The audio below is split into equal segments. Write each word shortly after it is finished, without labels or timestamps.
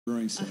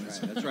brewing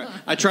says. That's right.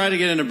 I tried to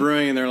get into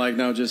brewing, and they're like,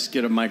 no, just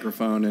get a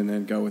microphone and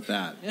then go with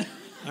that.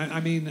 I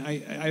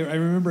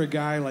remember a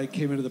guy like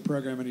came into the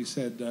program and he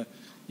said,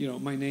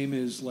 my name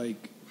is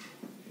like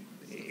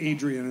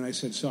Adrian, and I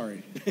said,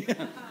 sorry.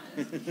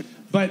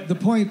 But the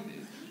point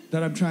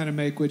that I'm trying to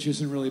make, which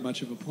isn't really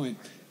much of a point,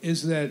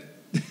 is that,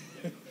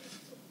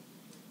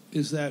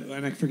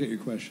 and I forget your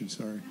question,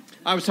 sorry.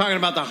 I was talking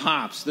about the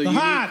hops, the unique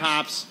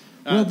hops.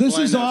 Well, this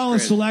is all a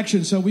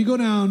selection. So we go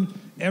down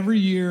every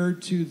year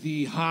to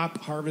the Hop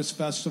Harvest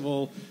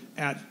Festival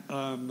at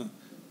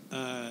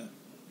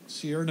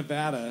Sierra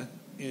Nevada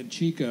in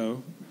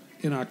Chico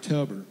in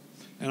October.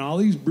 And all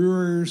these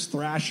brewers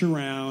thrash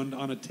around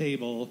on a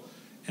table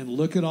and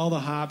look at all the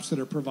hops that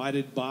are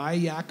provided by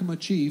Yakima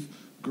Chief,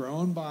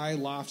 grown by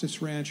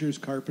Loftus Ranchers,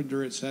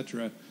 Carpenter,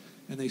 etc.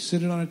 And they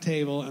sit it on a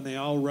table and they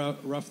all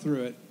rough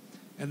through it.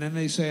 And then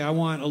they say, I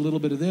want a little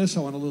bit of this,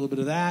 I want a little bit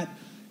of that.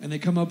 And they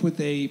come up with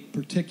a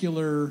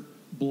particular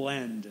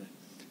blend.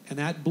 And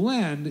that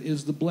blend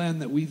is the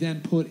blend that we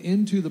then put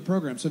into the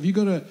program. So if you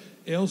go to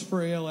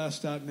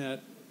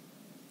alesforals.net,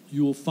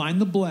 you will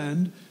find the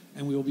blend,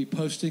 and we will be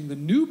posting the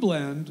new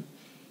blend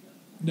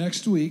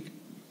next week.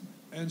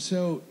 And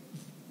so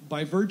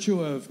by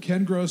virtue of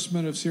Ken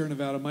Grossman of Sierra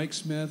Nevada, Mike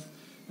Smith,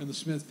 and the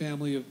Smith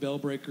family of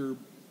Bellbreaker,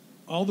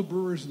 all the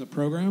brewers in the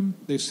program,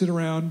 they sit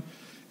around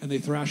and they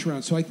thrash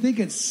around. So I think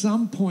at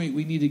some point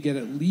we need to get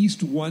at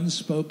least one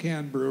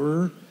Spokane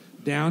brewer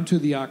down to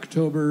the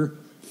Oktober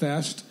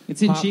Fest.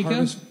 It's in Chico?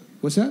 Harvest.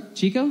 What's that?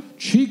 Chico?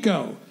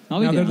 Chico.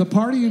 Now, they're the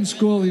partying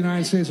school of the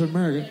United States of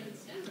America.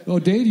 Oh,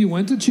 Dave, you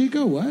went to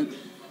Chico? What?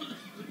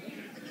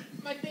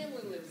 My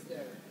family lives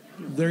there.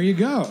 There you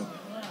go.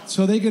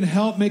 So they can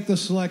help make the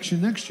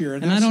selection next year.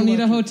 And I don't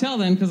need a hotel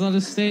then because I'll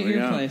just stay at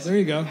your place. There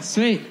you go.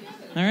 Sweet.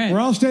 All right. We're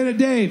all staying at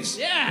Dave's.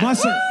 Yeah.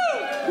 Musser.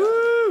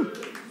 Woo!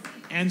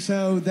 And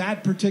so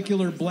that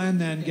particular blend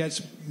then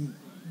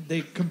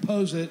they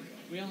compose it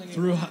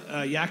through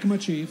Yakima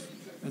Chief,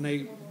 and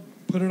they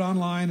put it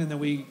online, and then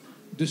we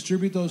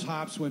distribute those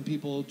hops when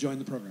people join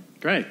the program.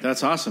 Great.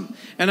 That's awesome.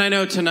 And I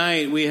know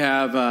tonight we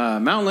have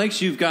Mountain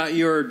Lakes. You've got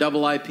your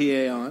double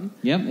IPA on.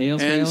 Yep.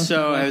 ALS and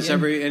so has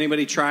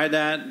anybody tried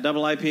that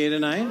double IPA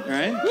tonight?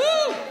 Right?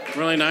 Woo!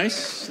 Really nice.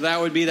 So that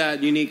would be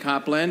that unique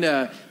hop blend.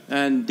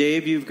 And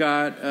Dave, you've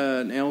got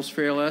an ALS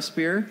for ALS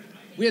beer.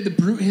 We had the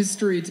brute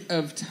history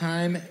of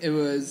time. It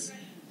was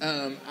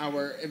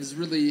it was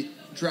really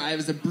dry. It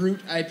was a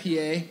brute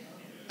IPA.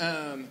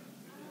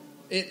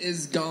 It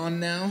is gone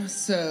now,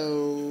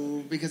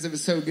 so because it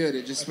was so good,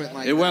 it just went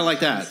like it went like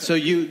that. So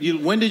you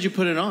when did you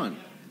put it on?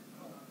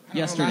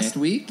 Yesterday, last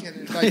week.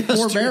 And like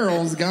 4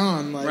 barrels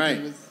gone. Like,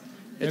 right.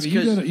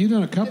 You've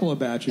done a couple of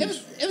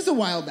batches. It was a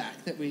while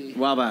back that we.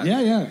 While back.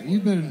 Yeah.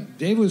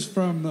 Dave was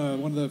from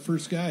one of the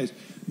first guys.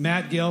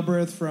 Matt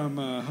Galbraith from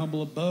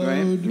Humble Abode.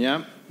 Right.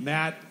 Yeah.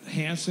 Matt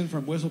Hansen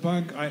from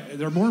Whistlepunk.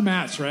 There are more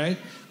Matts, right?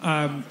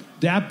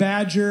 Dap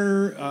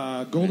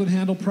Badger, Golden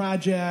Handle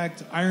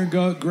Project, Iron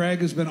Goat. Greg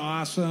has been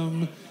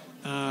awesome.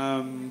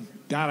 God,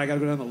 I got to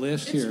go down the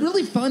list here. It's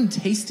really fun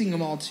tasting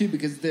them all too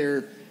because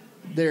they're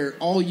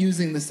all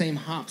using the same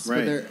hops. Right.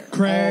 But they're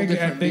Craig all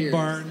different at Big beers.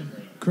 Barn.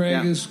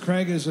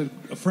 Craig is a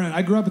friend.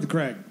 I grew up with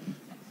Craig.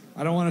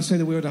 I don't want to say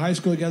that we went to high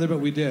school together, but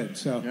we did.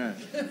 So,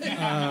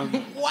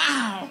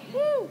 wow,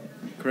 woo.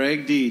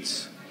 Craig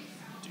Dietz.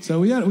 So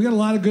we got a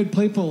lot of good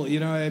people.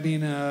 I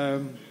mean,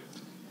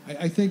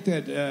 I think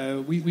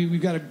that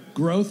we've got a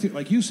growth,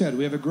 like you said.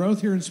 We have a growth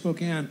here in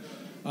Spokane.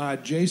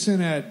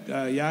 Jason at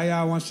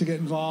Yaya wants to get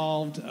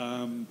involved.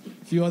 A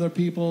few other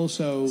people.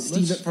 So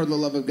Steve at For the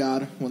Love of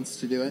God wants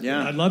to do it.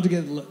 Yeah, I'd love to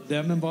get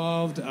them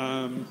involved.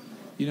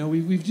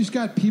 We've just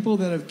got people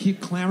that keep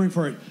clamoring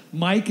for it.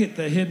 Mike at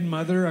the Hidden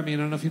Mother. I mean,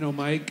 I don't know if you know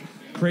Mike.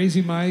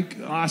 Crazy Mike.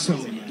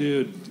 Awesome,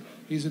 dude.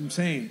 He's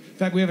insane. In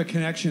fact, we have a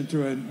connection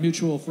through a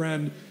mutual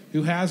friend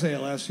who has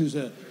ALS, who's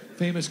a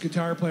famous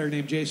guitar player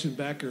named Jason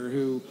Becker,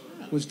 who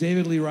was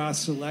David Lee Roth's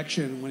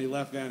selection when he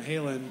left Van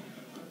Halen,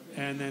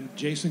 and then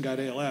Jason got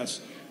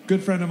ALS.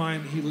 Good friend of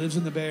mine. He lives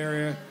in the Bay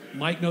Area.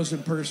 Mike knows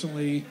him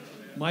personally.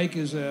 Mike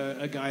is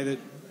a guy that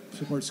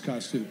supports the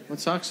cause too.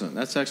 That's excellent.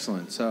 That's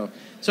excellent. So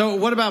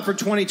what about for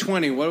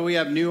 2020? What do we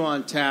have new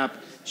on tap?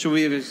 Should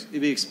we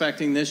be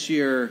expecting this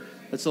year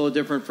that's a little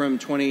different from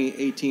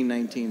 2018,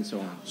 19, so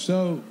on?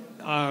 So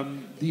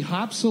the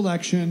hop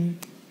selection,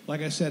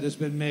 like I said, has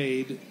been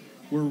made.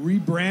 We're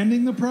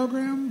rebranding the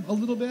program a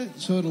little bit,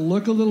 so it'll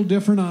look a little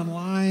different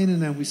online,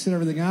 and then we set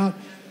everything out.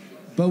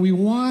 But we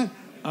want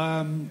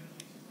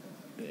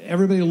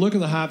everybody to look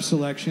at the hop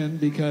selection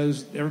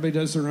because everybody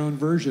does their own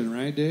version,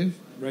 right, Dave?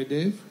 Right,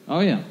 Dave? Oh,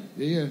 yeah.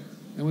 Yeah.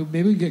 And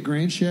maybe we get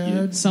Grain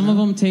Shed. Some of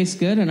them taste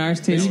good, and ours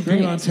taste great.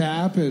 Put it on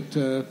tap at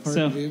part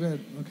of the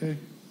event. Okay.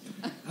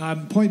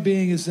 Point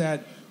being is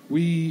that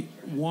we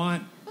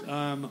want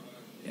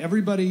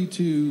everybody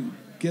to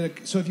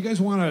get so if you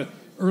guys want an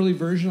early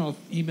version, I'll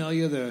email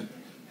you the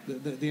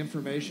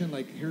information.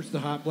 Like, here's the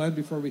hot blend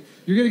you're going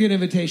to get an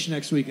invitation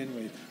next week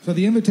anyway. So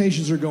the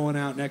invitations are going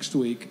out next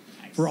week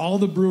for all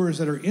the brewers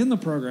that are in the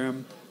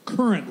program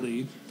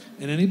currently,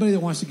 and anybody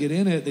that wants to get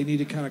in it, they need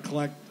to kind of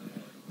collect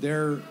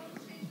their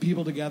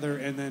people together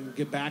and then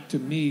get back to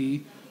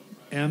me,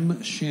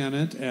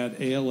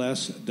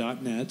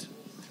 mshannon@als.net,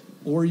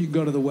 or you can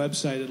go to the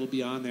website. It'll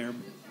be on there.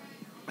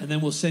 And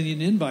then we'll send you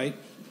an invite.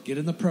 Get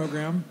in the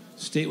program.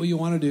 State what you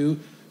want to do.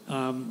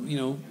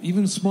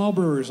 Even small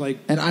brewers like...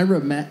 And I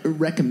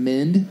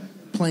recommend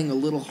playing a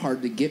little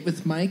hard to get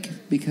with Mike,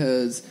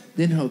 because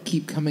then he'll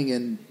keep coming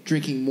and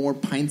drinking more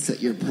pints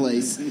at your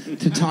place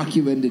to talk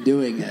you into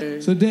doing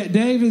it. So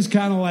Dave is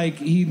kind of like,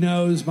 he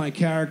knows my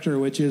character,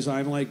 which is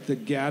I'm like the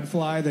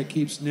gadfly that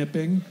keeps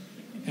nipping,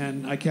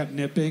 and I kept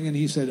nipping, and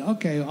he said,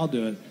 okay, I'll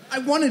do it. I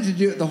wanted to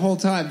do it the whole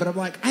time, but I'm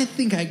like, I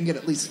think I can get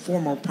at least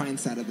 4 more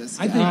pints out of this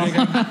guy.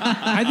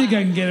 I think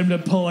I can get him to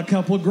pull a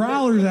couple of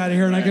growlers out of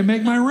here, and I can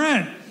make my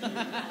rent.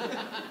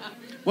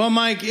 Well,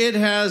 Mike, it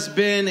has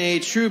been a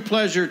true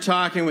pleasure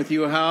talking with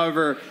you.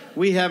 However,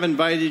 we have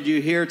invited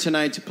you here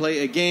tonight to play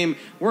a game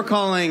we're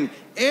calling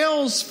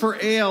Ales for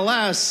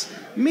ALS.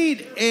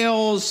 Meet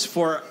Ales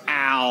for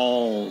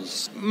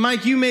Owls.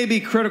 Mike, you may be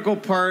critical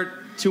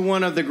part to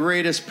one of the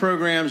greatest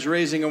programs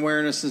raising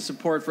awareness and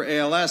support for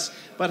ALS,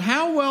 but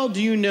how well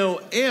do you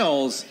know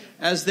ales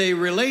as they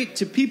relate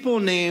to people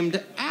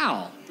named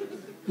Al?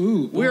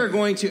 Ooh, we are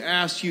going to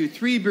ask you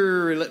 3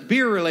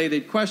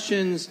 beer-related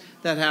questions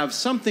that have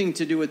something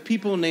to do with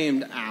people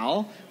named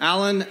Al,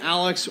 Alan,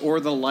 Alex,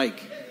 or the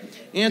like.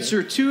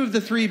 Answer 2 of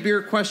the 3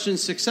 beer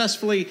questions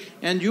successfully,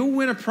 and you'll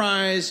win a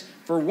prize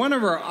for one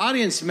of our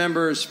audience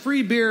members,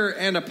 free beer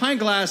and a pint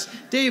glass.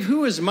 Dave,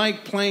 who is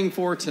Mike playing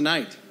for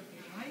tonight?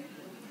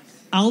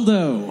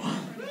 Aldo.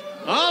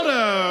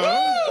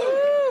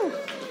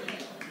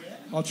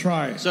 I'll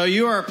try. So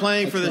you are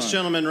playing for this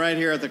gentleman right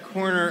here at the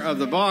corner of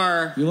the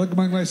bar. You look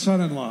like my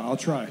son-in-law. I'll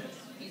try.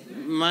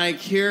 Mike,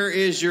 here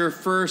is your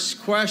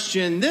first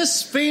question.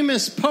 This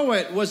famous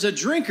poet was a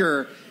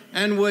drinker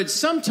and would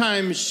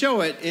sometimes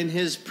show it in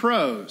his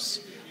prose.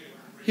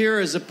 Here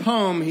is a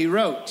poem he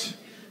wrote.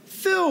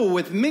 Fill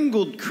with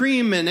mingled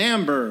cream and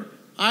amber,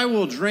 I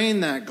will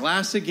drain that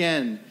glass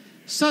again.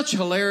 Such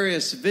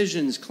hilarious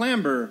visions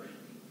clamber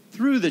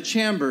through the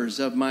chambers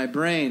of my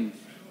brain.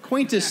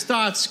 Quaintest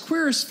thoughts,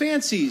 queerest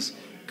fancies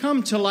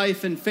come to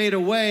life and fade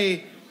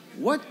away.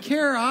 What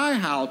care I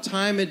how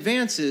time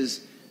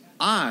advances?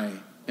 I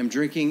am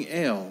drinking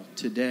ale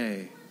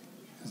today.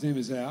 His name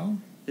is Al?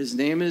 His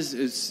name is,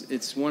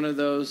 it's one of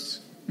those.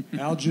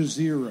 Al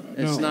Jazeera.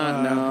 It's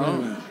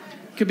no.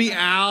 It could be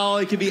Al,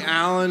 it could be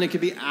Alan, it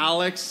could be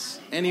Alex,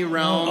 any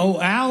realm.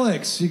 Oh,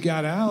 Alex. You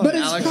got Alex. But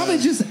it's probably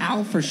just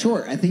Al for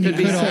short. I think Could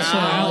be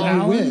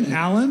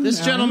Alan.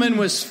 This gentleman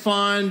was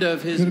fond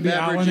of his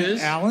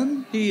beverages.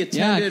 Alan? He attended.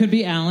 Yeah, it could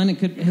be Alan. It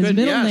could his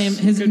middle name.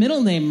 His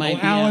middle name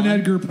might be Alan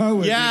Edgar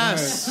Poe.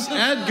 Yes,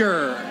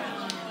 Edgar.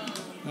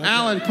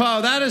 Allan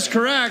Poe. That is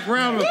correct.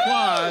 Round of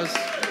applause.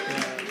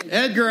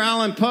 Edgar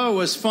Allan Poe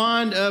was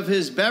fond of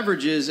his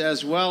beverages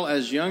as well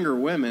as younger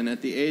women.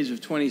 At the age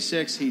of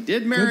 26, he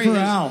did marry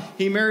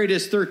he married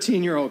his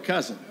 13-year-old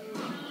cousin.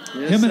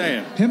 Him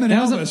and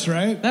Elvis,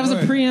 right? That was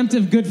a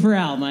preemptive good for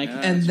Al, Mike.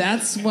 And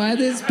that's why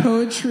this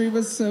poetry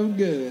was so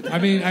good. I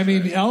mean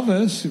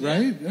Elvis,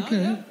 right?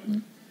 Okay.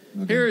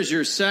 Here is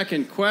your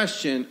second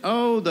question.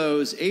 Oh,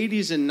 those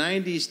 80s and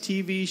 90s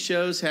TV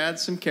shows had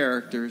some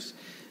characters.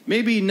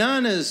 Maybe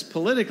none as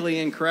politically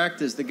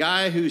incorrect as the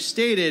guy who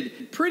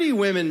stated, pretty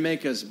women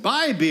make us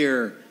buy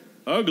beer,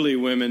 ugly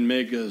women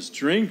make us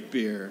drink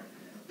beer.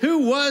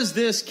 Who was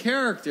this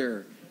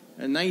character?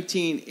 A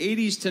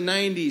 1980s to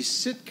 90s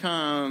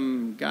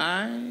sitcom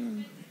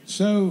guy?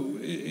 So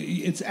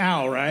it's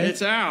Al, right?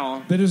 It's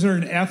Al. But is there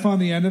an F on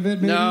the end of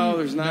it, maybe? No,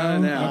 there's not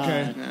an F.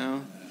 Okay.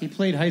 No. He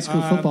played high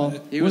school football.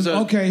 He was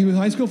a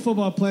high school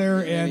football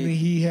player, and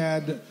he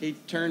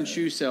turned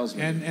shoe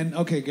salesman. And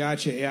okay,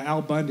 gotcha. Yeah,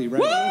 Al Bundy,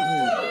 right?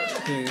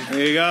 Yeah.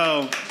 There you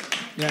go.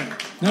 Yeah,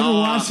 never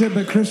watched it,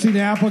 but Christine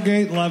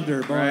Applegate loved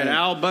her. Boy. Right,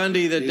 Al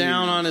Bundy, the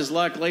down on his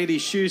luck lady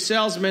shoe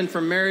salesman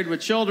from Married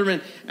with Children.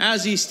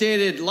 As he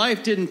stated,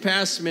 life didn't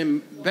pass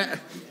me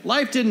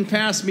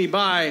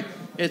by.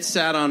 It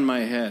sat on my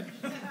head.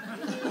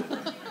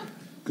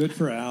 Good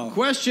for Al.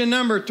 Question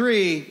number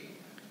 3.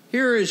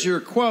 Here is your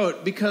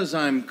quote. Because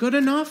I'm good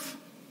enough,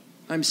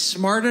 I'm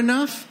smart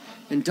enough,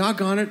 and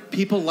doggone it,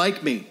 people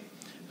like me.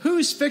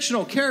 Whose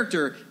fictional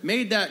character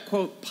made that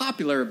quote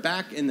popular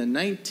back in the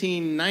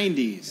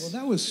 1990s? Well,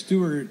 that was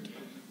Stuart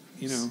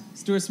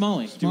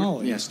Smalley.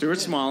 Yeah, Stuart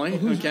Smalley.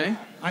 Okay.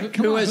 It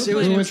was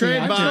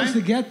portrayed by. I'm supposed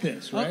to get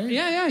this, right?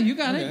 Yeah, you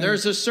got it.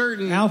 There's a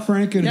certain Al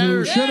Franken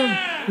who should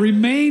have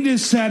remained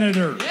as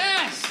senator.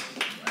 Yes.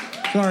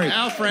 Sorry,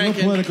 Al a Franken.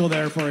 little political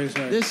there for you.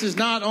 Sorry. This is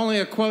not only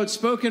a quote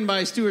spoken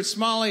by Stuart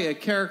Smalley, a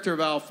character of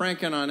Al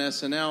Franken on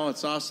SNL.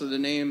 It's also the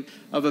name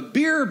of a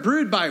beer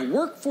brewed by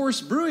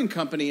Workforce Brewing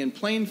Company in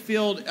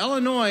Plainfield,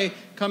 Illinois,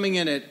 coming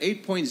in at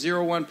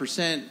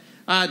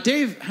 8.01%.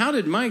 Dave, how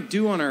did Mike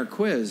do on our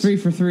quiz? 3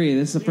 for 3.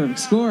 This is a perfect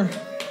score.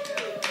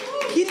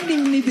 He didn't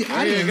even need the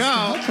There you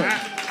go.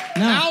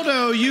 No.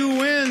 Aldo, you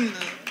win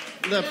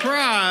the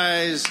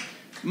prize.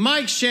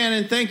 Mike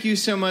Shannon, thank you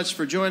so much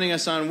for joining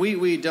us on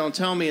Wheat, Don't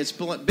Tell Me. It's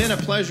been a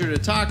pleasure to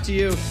talk to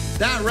you.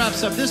 That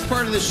wraps up this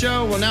part of the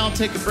show. We'll now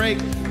take a break.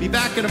 Be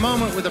back in a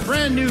moment with a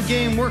brand new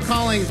game we're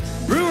calling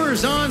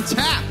Brewers on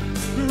Tap.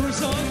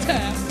 Brewers on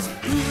Tap.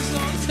 Brewers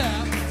on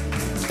Tap.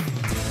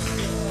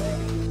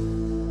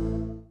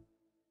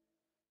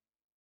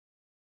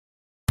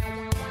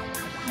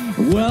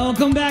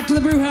 Welcome back to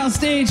the Brewhouse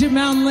stage at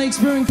Mountain Lakes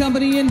Brewing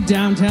Company in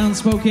downtown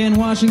Spokane,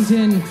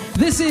 Washington.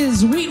 This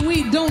is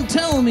Wheat, Don't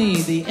Tell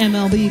Me, the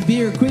MLB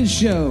Beer Quiz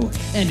Show.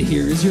 And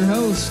here is your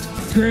host,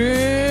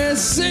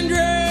 Chris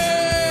Sindre.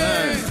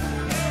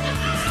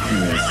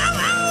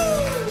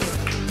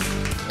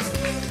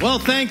 Well,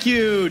 thank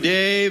you,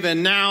 Dave.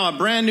 And now a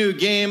brand new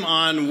game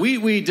on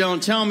Wheat,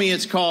 Don't Tell Me.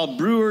 It's called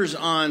Brewers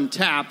on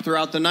Tap.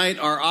 Throughout the night,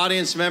 our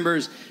audience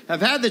members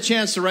have had the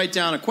chance to write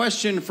down a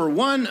question for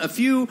one, a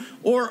few,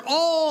 or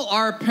all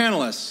our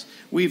panelists.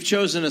 We've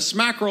chosen a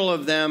smackerel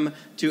of them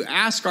to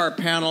ask our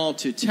panel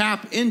to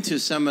tap into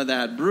some of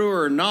that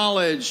brewer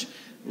knowledge.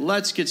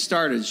 Let's get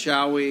started,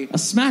 shall we? A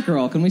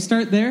smackerel. Can we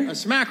start there? A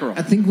smackerel.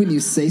 I think when you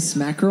say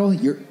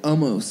smackerel, you're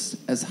almost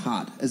as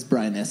hot as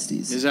Brian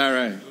Estes. Is that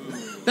right?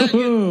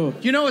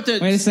 You know what the...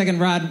 Wait a second,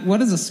 Rod.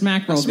 What is a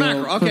smackerel?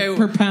 Okay.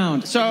 Per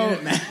pound? So...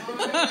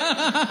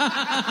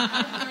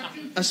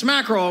 a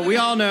smackerel, we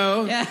all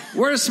know. Yeah.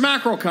 Where does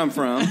smackerel come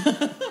from?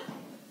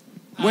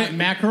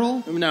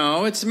 Mackerel?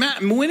 No, it's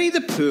Winnie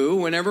the Pooh.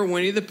 Whenever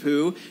Winnie the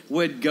Pooh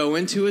would go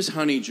into his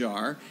honey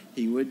jar,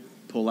 he would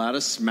pull out a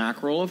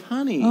smackerel of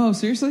honey. Oh,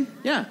 seriously?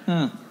 Yeah.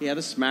 Huh. He had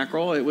a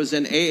smackerel. It was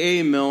an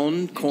A.A.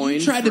 Milne coin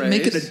You tried to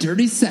make it a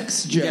dirty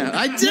sex joke. Yeah,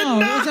 I did No,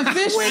 not. it was a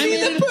fish. Winnie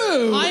the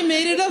Pooh. I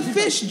made it a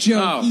fish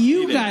joke. Oh,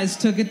 you you did. guys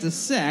took it to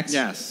sex.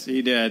 Yes,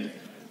 he did.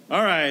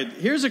 All right,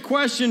 here's a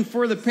question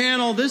for the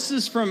panel. This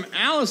is from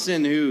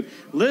Allison, who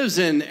lives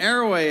in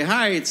Arroway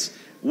Heights.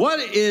 What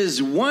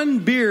is one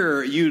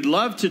beer you'd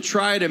love to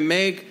try to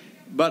make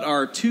but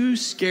are too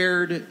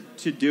scared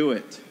to do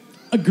it?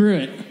 A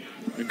gruit.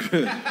 You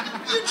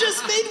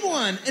just made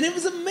one, and it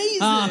was amazing.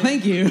 Ah,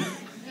 thank you.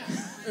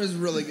 It was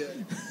really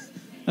good.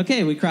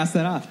 Okay, we crossed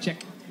that off.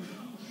 Check.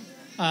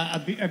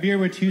 A beer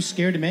we're too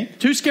scared to make?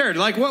 Too scared.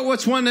 Like,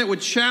 what's one that would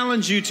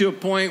challenge you to a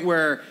point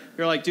where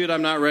you're like, dude,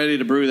 I'm not ready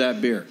to brew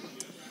that beer?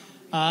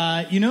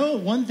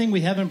 One thing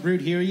we haven't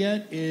brewed here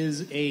yet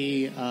is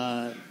a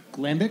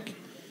Lambic.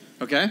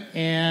 Okay.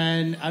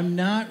 And I'm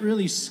not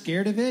really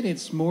scared of it.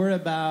 It's more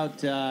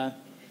about, I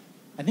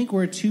think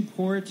we're too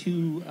poor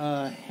to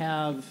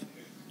have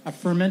a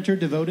fermenter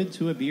devoted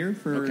to a beer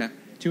for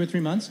 2 or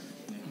 3 months.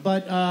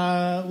 But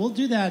we'll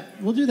do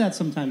that. We'll do that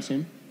sometime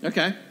soon.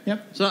 Okay.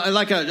 Yep. So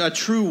like a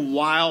true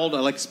wild,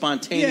 like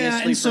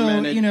spontaneously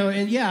fermented.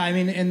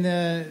 And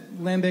the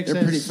lambics,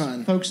 They're pretty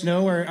fun. Folks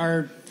know,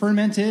 are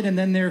fermented, and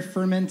then they're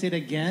fermented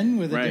again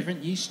with Right. a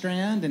different yeast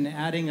strand and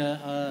adding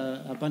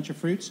a bunch of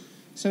fruits.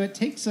 So it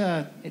takes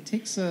a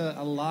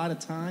lot of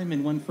time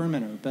in one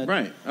fermenter. But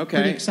Right. Okay.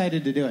 pretty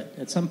excited to do it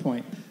at some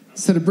point.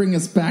 So to bring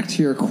us back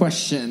to your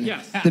question,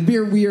 Yes. the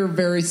beer we are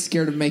very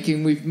scared of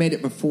making, we've made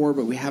it before,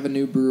 but we have a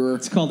new brewer.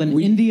 It's called an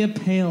India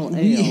Pale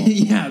Ale.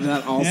 Yeah,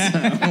 that also.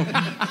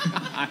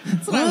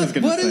 That's what I was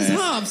going to say. What is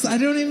hops? I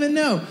don't even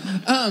know.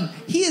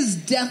 He is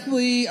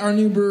deathly, our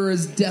new brewer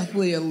is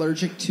deathly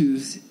allergic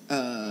to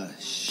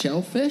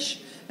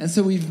shellfish. And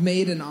so we've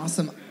made an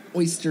awesome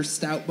oyster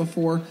stout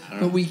before,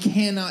 but we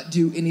cannot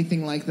do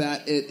anything like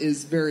that. It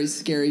is very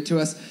scary to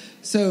us.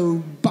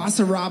 So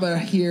Basaraba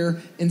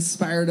here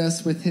inspired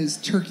us with his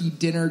turkey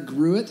dinner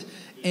gruit,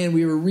 and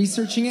we were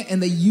researching it,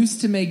 and they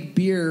used to make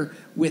beer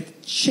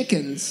with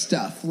chicken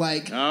stuff,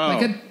 like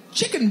a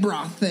chicken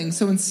broth thing.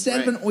 So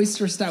instead of an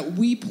oyster stout,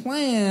 we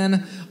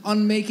plan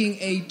on making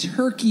a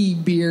turkey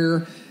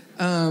beer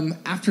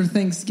after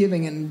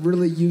Thanksgiving and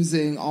really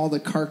using all the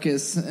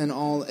carcass and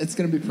all. It's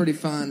going to be pretty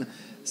fun.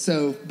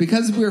 So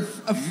because we're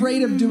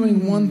afraid of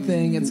doing one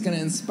thing, it's going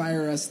to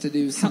inspire us to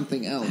do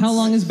something else. How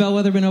long has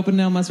Bellwether been open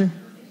now, Musser?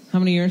 How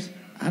many years?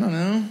 I don't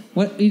know.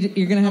 What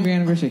you're going to have your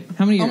anniversary?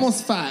 How many years?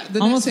 Almost 5.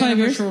 Almost 5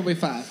 years? Will be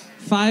 5.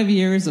 5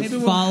 years of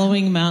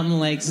following Mountain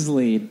Lakes'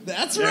 lead.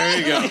 That's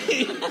right. There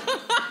you go.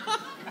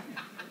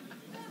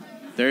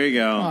 There you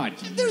go.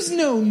 There's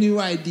no new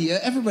idea.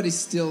 Everybody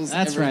steals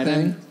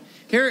everything.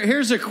 Right.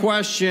 Here's a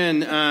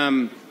question,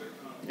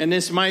 and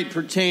this might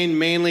pertain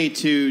mainly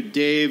to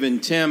Dave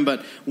and Tim,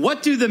 but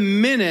what do the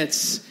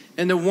minutes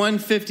in the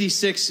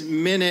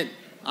 156-minute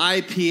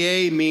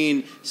IPA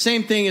mean?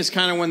 Same thing as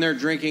kind of when they're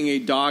drinking a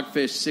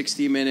Dogfish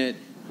 60-minute,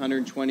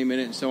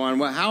 120-minute, and so on.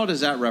 How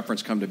does that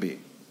reference come to be?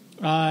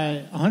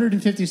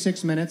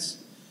 156 minutes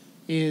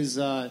is,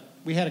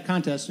 we had a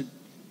contest.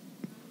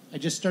 I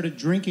just started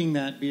drinking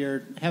that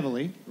beer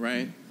heavily.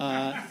 Right.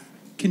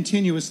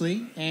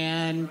 Continuously,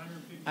 and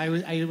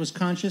I was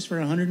conscious for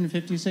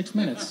 156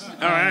 minutes.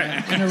 All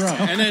right. In a row.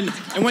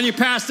 And when you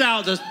passed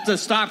out, the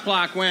stop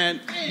clock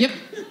went. Yep.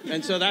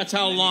 And so that's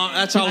how long.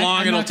 I'm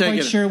it'll not take quite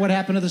it. sure what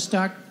happened to the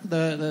stock,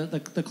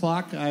 the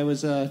clock. I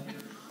was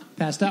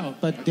passed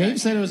out, but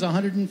Dave said it was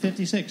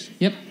 156.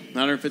 Yep.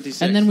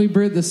 156. And then we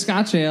brewed the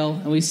Scotch Ale,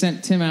 and we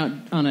sent Tim out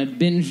on a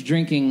binge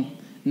drinking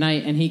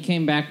night, and he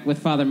came back with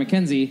Father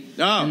Mackenzie,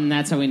 and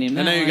that's how we named it.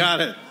 And then you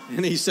got it.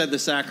 And he said the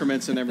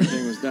sacraments and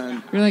everything was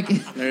done. You're like,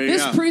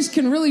 this priest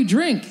can really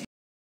drink.